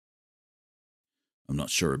I'm not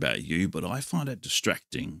sure about you, but I find it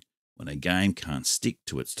distracting when a game can't stick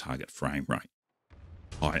to its target frame rate.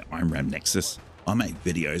 Hi, I'm RamNexus. I make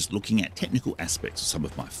videos looking at technical aspects of some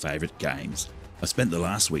of my favourite games. I spent the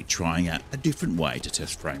last week trying out a different way to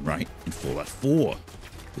test frame rate in Fallout 4.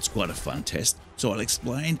 It's quite a fun test, so I'll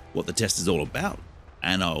explain what the test is all about,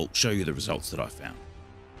 and I'll show you the results that I found.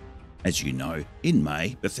 As you know, in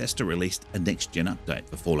May, Bethesda released a next-gen update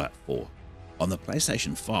for Fallout 4. On the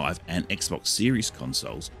PlayStation 5 and Xbox Series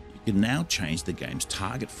consoles, you can now change the game's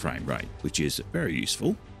target frame rate, which is very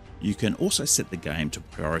useful. You can also set the game to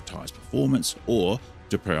prioritise performance or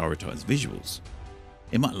to prioritise visuals.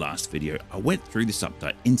 In my last video, I went through this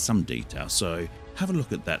update in some detail, so have a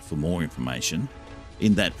look at that for more information.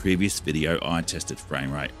 In that previous video, I tested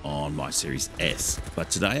frame rate on my Series S,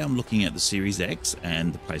 but today I'm looking at the Series X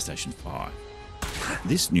and the PlayStation 5.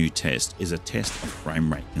 This new test is a test of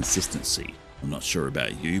frame rate consistency. I'm not sure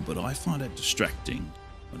about you, but I find it distracting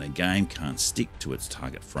when a game can't stick to its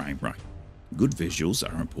target frame rate. Good visuals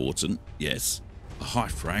are important, yes. A high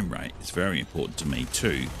frame rate is very important to me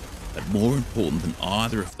too, but more important than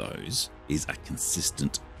either of those is a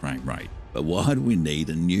consistent frame rate. But why do we need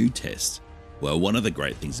a new test? Well, one of the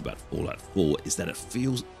great things about Fallout 4 is that it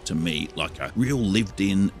feels to me like a real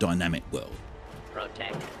lived-in dynamic world.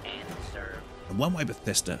 Protect and serve. And one way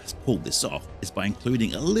Bethesda has pulled this off is by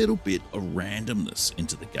including a little bit of randomness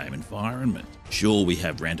into the game environment. Sure, we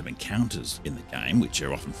have random encounters in the game, which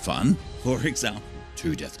are often fun. For example,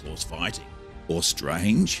 2 Deathclaws fighting. Or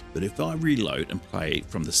strange, but if I reload and play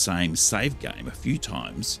from the same save game a few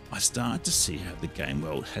times, I start to see how the game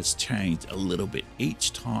world has changed a little bit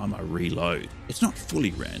each time I reload. It's not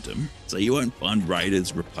fully random, so you won't find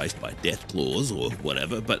raiders replaced by Deathclaws or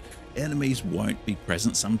whatever, but enemies won't be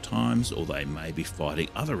present sometimes, or they may be fighting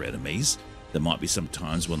other enemies. There might be some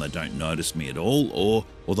times when they don't notice me at all,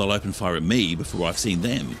 or they'll open fire at me before I've seen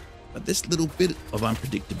them. But this little bit of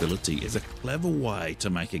unpredictability is a clever way to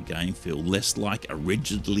make a game feel less like a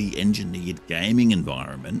rigidly engineered gaming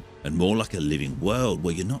environment and more like a living world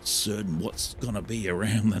where you're not certain what's going to be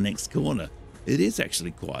around the next corner. It is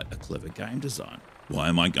actually quite a clever game design. Why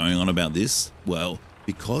am I going on about this? Well,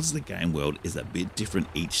 because the game world is a bit different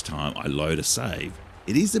each time I load a save,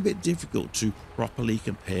 it is a bit difficult to properly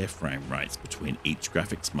compare frame rates between each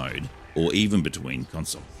graphics mode or even between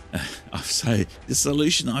consoles. So the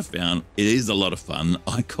solution I found, it is a lot of fun.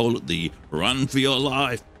 I call it the run for your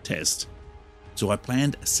life test. So I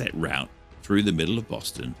planned a set route through the middle of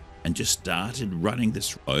Boston and just started running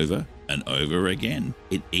this over and over again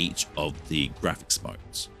in each of the graphics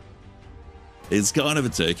modes. It's kind of a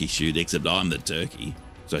turkey shoot, except I'm the turkey.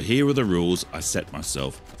 So here are the rules I set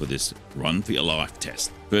myself for this run for your life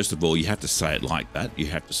test. First of all, you have to say it like that. You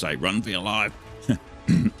have to say run for your life.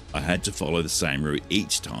 I had to follow the same route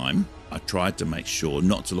each time. I tried to make sure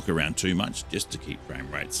not to look around too much, just to keep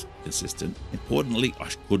frame rates consistent. Importantly, I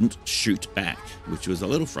couldn't shoot back, which was a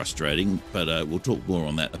little frustrating, but we'll talk more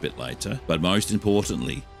on that a bit later. But most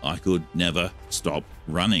importantly, I could never stop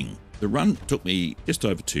running. The run took me just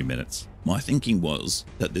over 2 minutes. My thinking was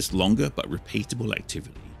that this longer but repeatable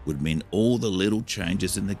activity would mean all the little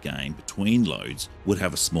changes in the game between loads would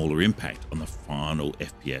have a smaller impact on the final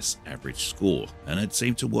FPS average score, and it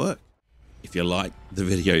seemed to work. If you like the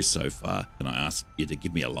video so far, then I ask you to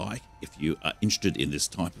give me a like. If you are interested in this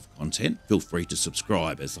type of content, feel free to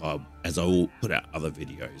subscribe as I will put out other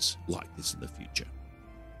videos like this in the future.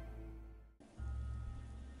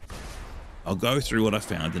 I'll go through what I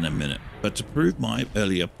found in a minute, but to prove my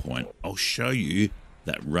earlier point, I'll show you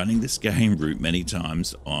that running this game route many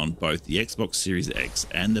times on both the Xbox Series X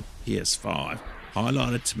and the PS5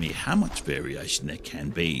 highlighted to me how much variation there can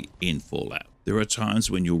be in Fallout. There are times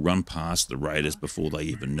when you'll run past the raiders before they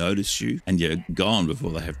even notice you, and you're gone before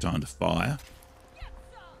they have time to fire.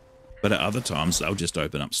 But at other times, they'll just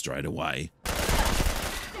open up straight away.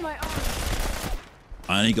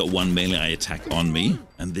 I only got one melee attack on me,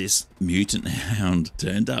 and this mutant hound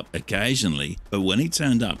turned up occasionally, but when he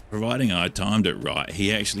turned up, providing I timed it right,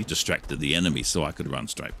 he actually distracted the enemy so I could run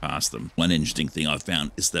straight past them. One interesting thing I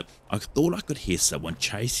found is that I thought I could hear someone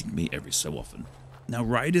chasing me every so often. Now,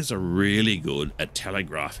 raiders are really good at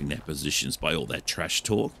telegraphing their positions by all their trash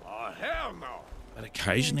talk. Oh, hell no! But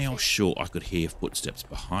occasionally I was sure I could hear footsteps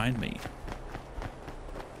behind me.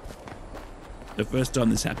 The first time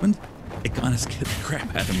this happened, it kind of scared the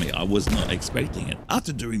crap out of me. I was not expecting it.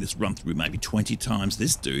 After doing this run through maybe 20 times,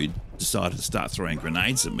 this dude decided to start throwing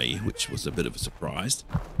grenades at me, which was a bit of a surprise.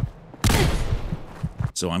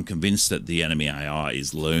 So I'm convinced that the enemy AI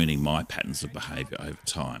is learning my patterns of behavior over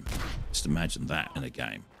time. Just imagine that in a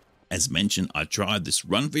game. As mentioned, I tried this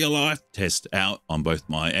Run for Your Life test out on both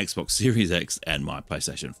my Xbox Series X and my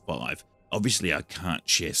PlayStation 5. Obviously, I can't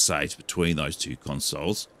share saves between those two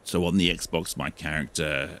consoles. So on the Xbox, my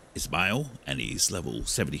character is male and he's level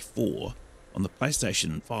 74. On the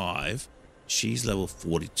PlayStation 5, she's level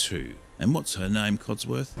 42. And what's her name,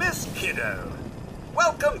 Codsworth? Miss Kiddo,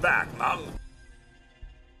 welcome back, Mum.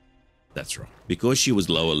 That's right. Because she was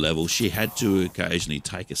lower level, she had to occasionally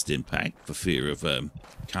take a stim pack for fear of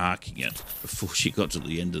carking it before she got to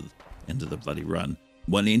the end of the bloody run.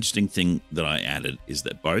 One interesting thing that I added is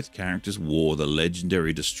that both characters wore the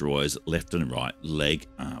legendary destroyer's left and right leg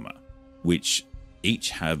armor, which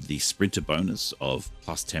each have the sprinter bonus of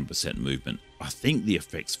plus 10% movement. I think the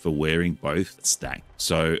effects for wearing both stack,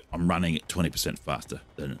 so I'm running at 20% faster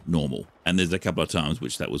than normal. And there's a couple of times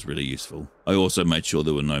which that was really useful. I also made sure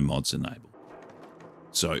there were no mods enabled.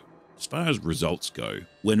 So as far as results go,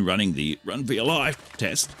 when running the Run for Your Life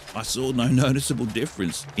test, I saw no noticeable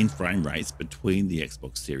difference in frame rates between the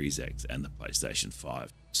Xbox Series X and the PlayStation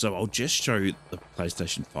 5. So I'll just show you the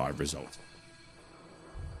PlayStation 5 results.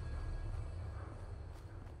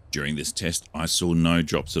 During this test, I saw no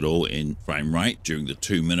drops at all in frame rate during the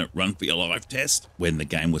 2-minute Run for Your Life test when the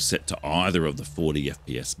game was set to either of the 40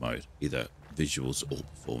 FPS mode, either visuals or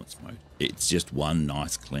performance mode. It's just one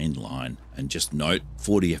nice clean line. And just note,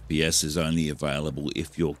 40 FPS is only available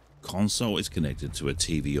if your console is connected to a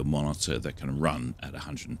TV or monitor that can run at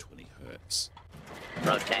 120 Hz.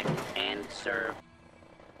 Protect and serve.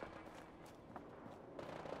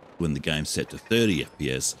 When the game's set to 30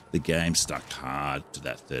 FPS, the game stuck hard to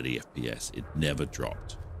that 30 FPS. It never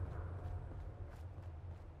dropped.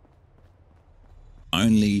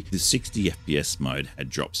 Only the 60 FPS mode had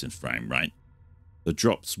drops in frame rate. The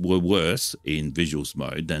drops were worse in visuals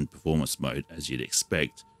mode than performance mode, as you'd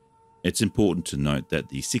expect. It's important to note that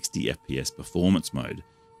the 60 FPS performance mode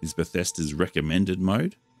is Bethesda's recommended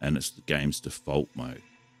mode, and it's the game's default mode.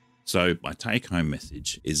 So my take-home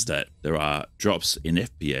message is that there are drops in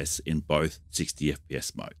FPS in both 60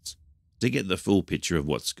 FPS modes. To get the full picture of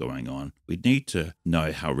what's going on, we need to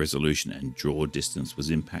know how resolution and draw distance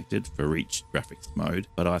was impacted for each graphics mode,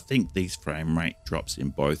 but I think these frame rate drops in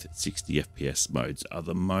both 60 FPS modes are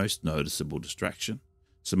the most noticeable distraction.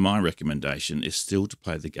 So my recommendation is still to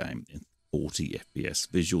play the game in 40 FPS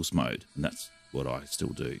visuals mode, and that's what I still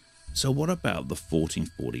do. So what about the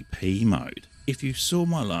 1440p mode? If you saw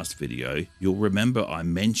my last video, you'll remember I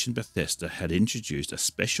mentioned Bethesda had introduced a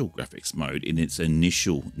special graphics mode in its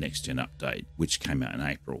initial next-gen update, which came out in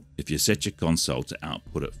April. If you set your console to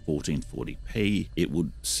output at 1440p, it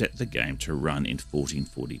would set the game to run in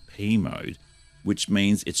 1440p mode, which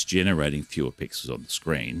means it's generating fewer pixels on the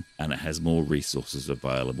screen, and it has more resources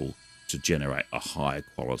available to generate a higher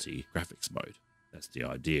quality graphics mode. That's the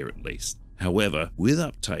idea, at least. However, with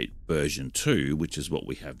update version 2, which is what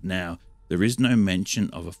we have now, there is no mention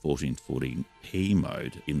of a 1440p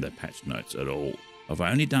mode in the patch notes at all. I've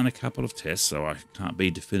only done a couple of tests, so I can't be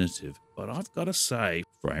definitive, but I've got to say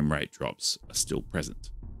frame rate drops are still present.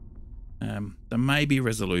 There may be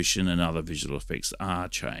resolution and other visual effects are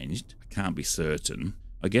changed. I can't be certain.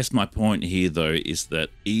 I guess my point here, though, is that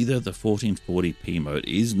either the 1440p mode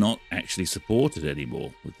is not actually supported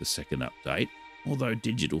anymore with the second update, although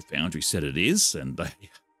Digital Foundry said it is, and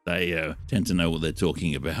they tend to know what they're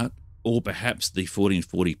talking about. Or perhaps the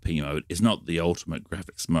 1440p mode is not the ultimate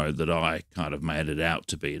graphics mode that I kind of made it out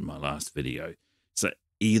to be in my last video. So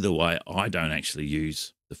either way, I don't actually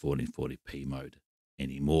use the 1440p mode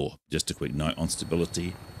anymore. Just a quick note on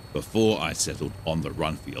stability. Before I settled on the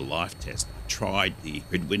Run for Your Life test, I tried the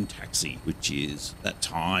Gridwind taxi, which is that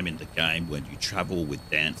time in the game when you travel with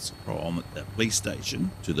Dance from the police station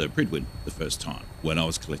to the Gridwind the first time. When I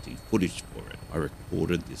was collecting footage for it, I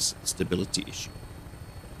recorded this stability issue.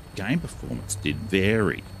 Game performance did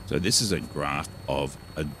vary. So this is a graph of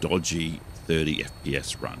a dodgy 30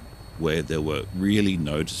 FPS run where there were really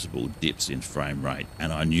noticeable dips in frame rate,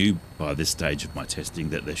 and I knew by this stage of my testing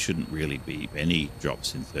that there shouldn't really be any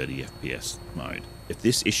drops in 30 FPS mode. If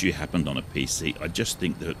this issue happened on a PC, I just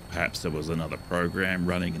think that perhaps there was another program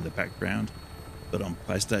running in the background. But on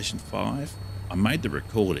PlayStation 5, I made the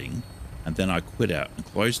recording and then I quit out and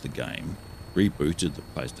closed the game, rebooted the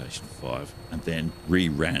PlayStation 5, and then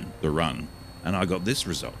reran the run, and I got this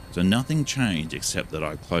result. So nothing changed except that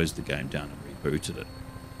I closed the game down and rebooted it.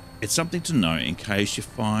 It's something to know in case you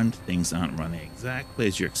find things aren't running exactly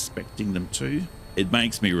as you're expecting them to. It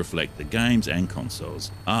makes me reflect that games and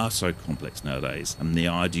consoles are so complex nowadays, and the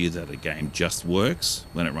idea that a game just works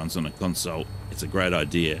when it runs on a console, it's a great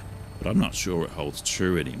idea, but I'm not sure it holds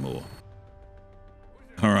true anymore.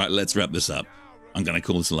 All right, let's wrap this up. I'm going to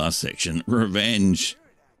call this last section Revenge.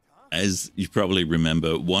 As you probably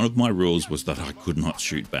remember, one of my rules was that I could not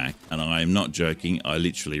shoot back, and I am not joking. I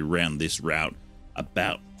literally ran this route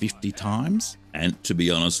about 50 times, and to be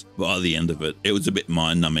honest, by the end of it, it was a bit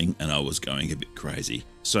mind-numbing and I was going a bit crazy.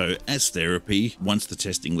 So as therapy, once the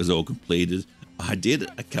testing was all completed, I did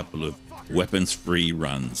a couple of weapons-free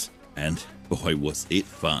runs, and boy was it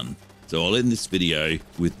fun. So I'll end this video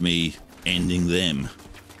with me ending them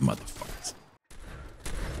motherfuckers.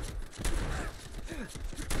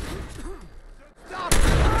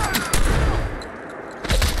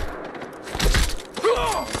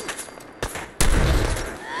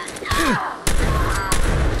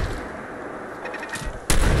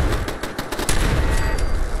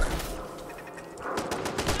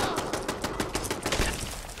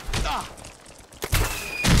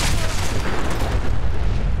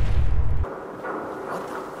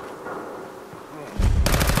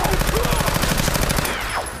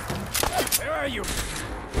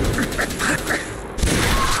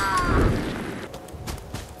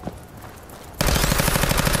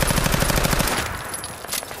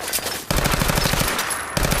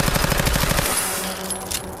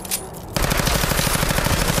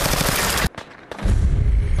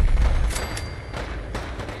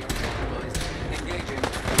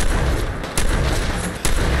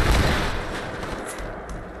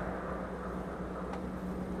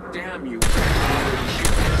 Damn you.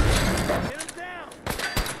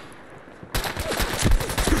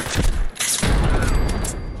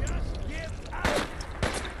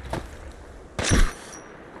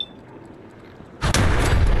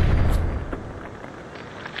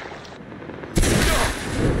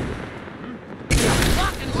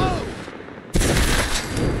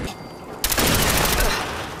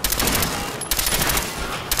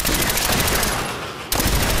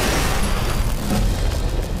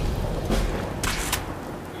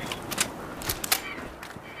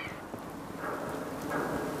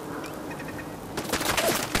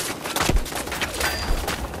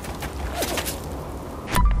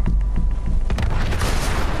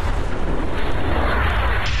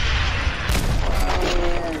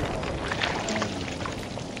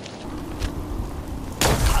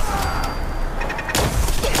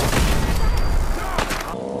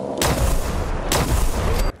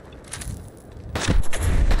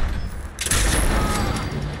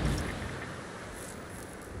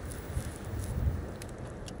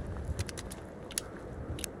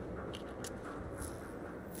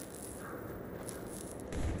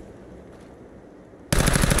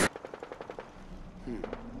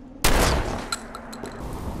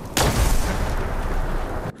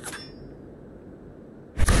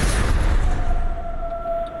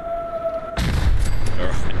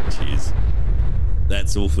 Alright, cheers.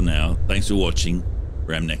 That's all for now. Thanks for watching.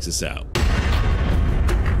 Ram Nexus out.